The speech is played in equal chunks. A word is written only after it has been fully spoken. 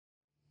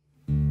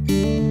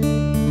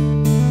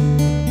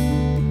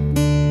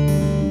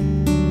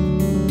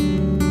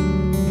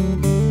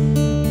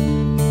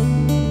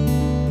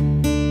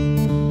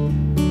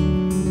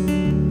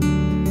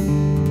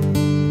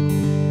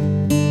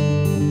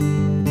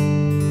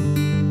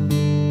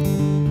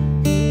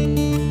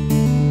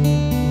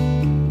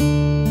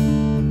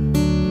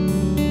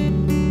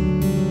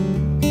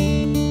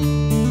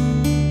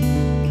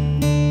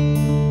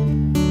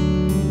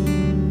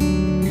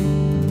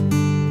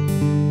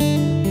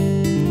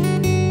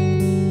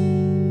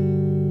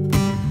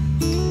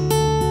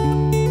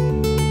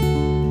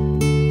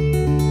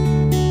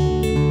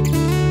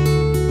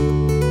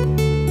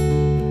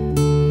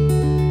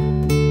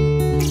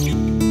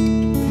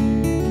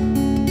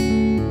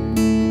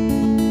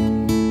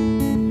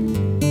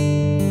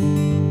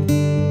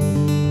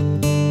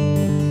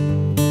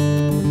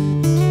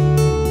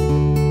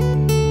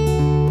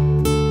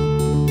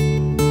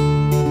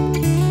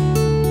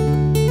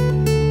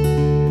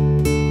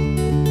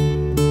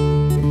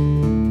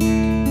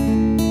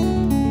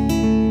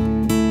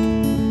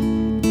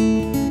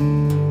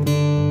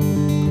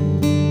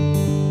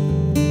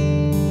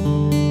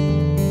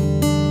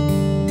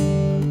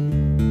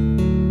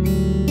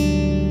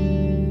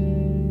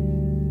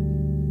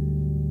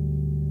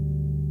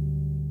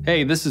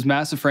Hey, this is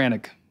Massive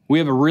Frantic. We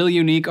have a really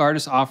unique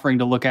artist offering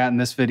to look at in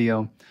this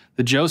video,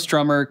 the Joe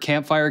Strummer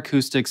Campfire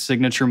Acoustic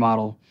signature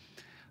model.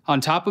 On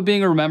top of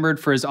being remembered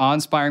for his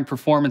awe-inspiring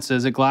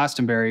performances at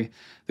Glastonbury,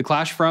 the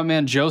Clash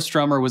frontman Joe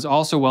Strummer was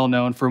also well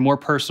known for a more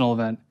personal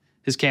event,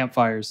 his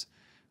campfires.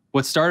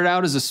 What started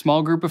out as a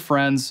small group of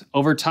friends,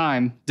 over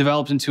time,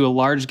 developed into a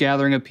large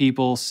gathering of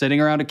people sitting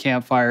around a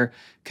campfire,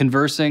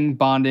 conversing,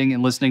 bonding,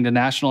 and listening to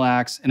national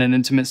acts in an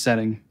intimate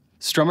setting.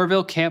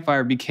 Strummerville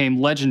Campfire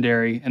became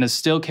legendary and is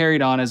still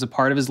carried on as a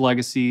part of his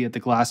legacy at the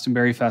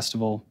Glastonbury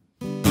Festival.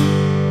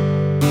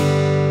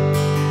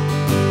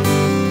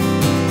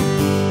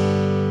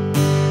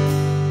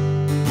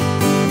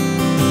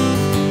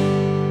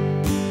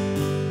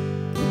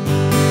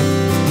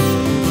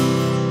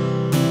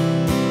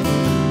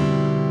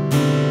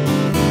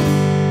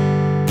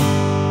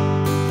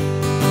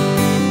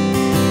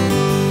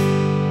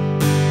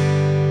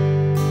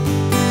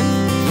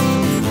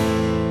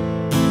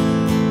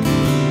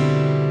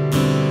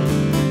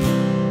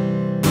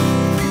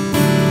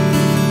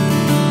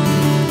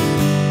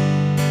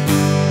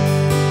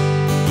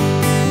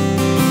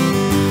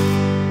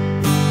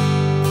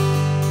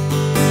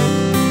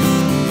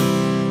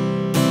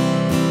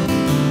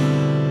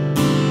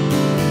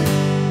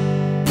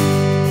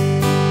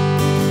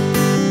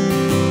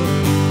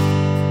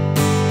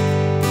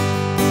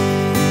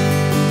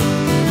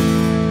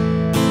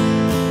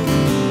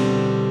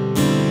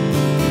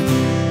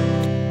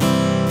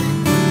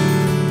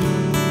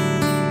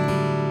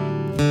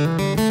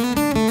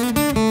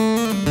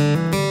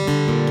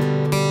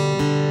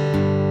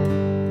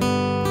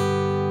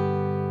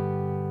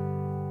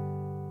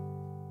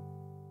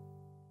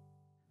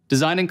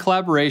 Designed in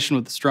collaboration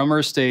with the Strummer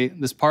Estate,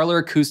 this parlor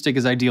acoustic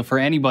is ideal for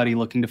anybody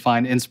looking to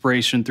find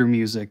inspiration through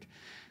music.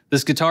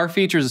 This guitar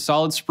features a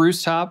solid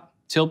spruce top,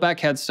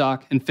 tilt-back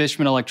headstock, and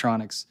Fishman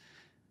electronics.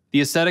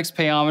 The aesthetics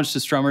pay homage to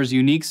Strummer's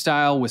unique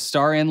style with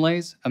star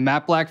inlays, a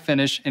matte black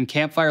finish, and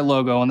campfire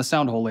logo on the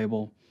Soundhole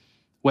label.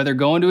 Whether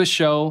going to a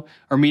show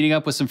or meeting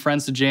up with some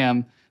friends to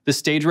jam, the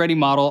stage-ready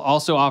model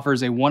also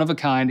offers a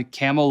one-of-a-kind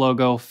camo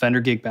logo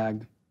Fender gig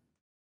bag.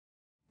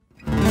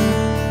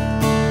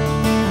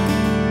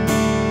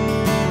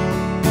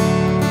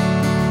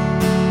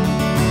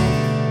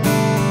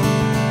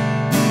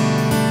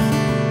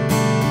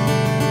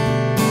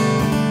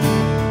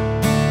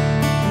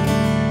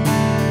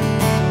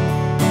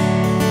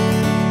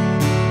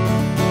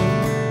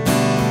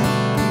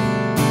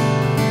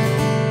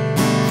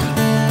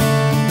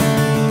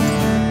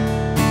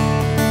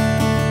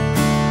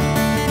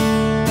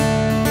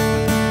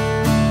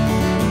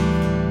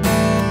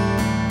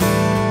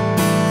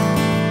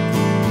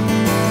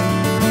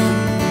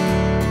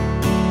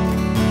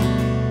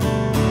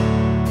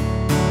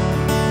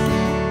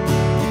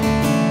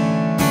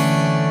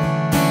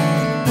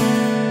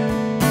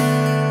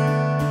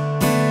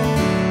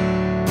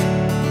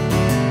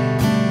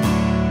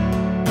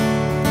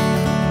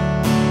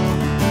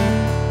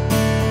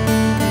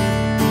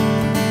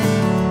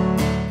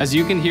 As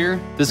you can hear,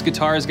 this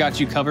guitar has got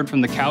you covered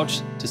from the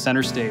couch to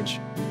center stage.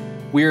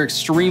 We are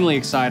extremely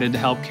excited to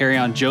help carry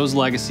on Joe's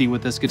legacy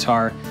with this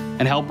guitar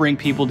and help bring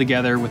people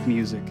together with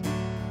music.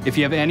 If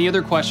you have any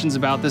other questions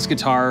about this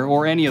guitar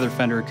or any other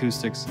Fender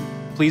acoustics,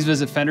 please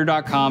visit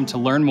fender.com to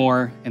learn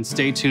more and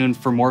stay tuned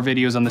for more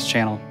videos on this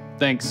channel.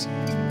 Thanks.